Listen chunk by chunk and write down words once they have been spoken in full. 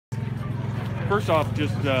first off,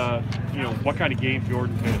 just you know, what kind of game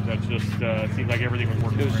Jordan pitched? That just seemed like everything was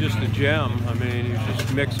working. It was just a gem. I mean, he was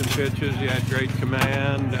just mixing pitches. He had great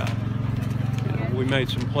command. You know, we made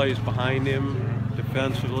some plays behind him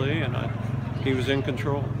defensively, and he was in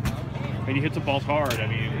control. And he hit some balls hard. I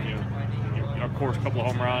mean, you know, of course, a couple of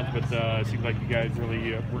home runs, but it seemed like you guys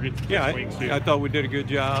really were getting some swings too. I thought we did a good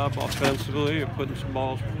job offensively of putting some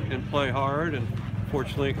balls in play hard, and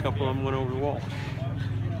fortunately, a couple of them went over the wall.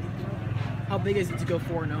 How big is it to go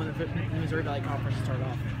 4-0 in the Missouri Valley Conference to start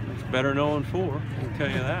off? It's better knowing 4, I can tell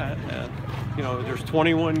you that. You know, there's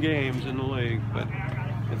 21 games in the league, but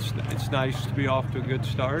it's nice to be off to a good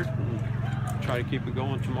start and try to keep it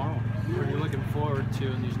going tomorrow. What are you looking forward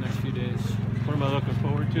to in these next few days? What am I looking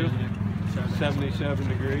forward to? 77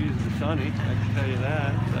 degrees and sunny, I can tell you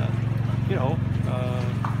that. You know,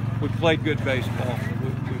 we played good baseball.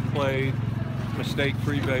 We played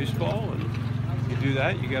mistake-free baseball, and you do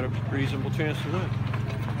that, you got a reasonable chance to win.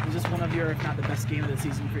 Was this one of your, if not the best game of the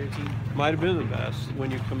season for your team? Might have been the best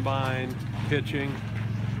when you combine pitching,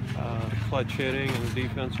 clutch hitting, and the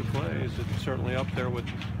defensive plays. It's certainly up there with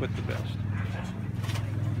the best.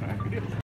 All right, good deal.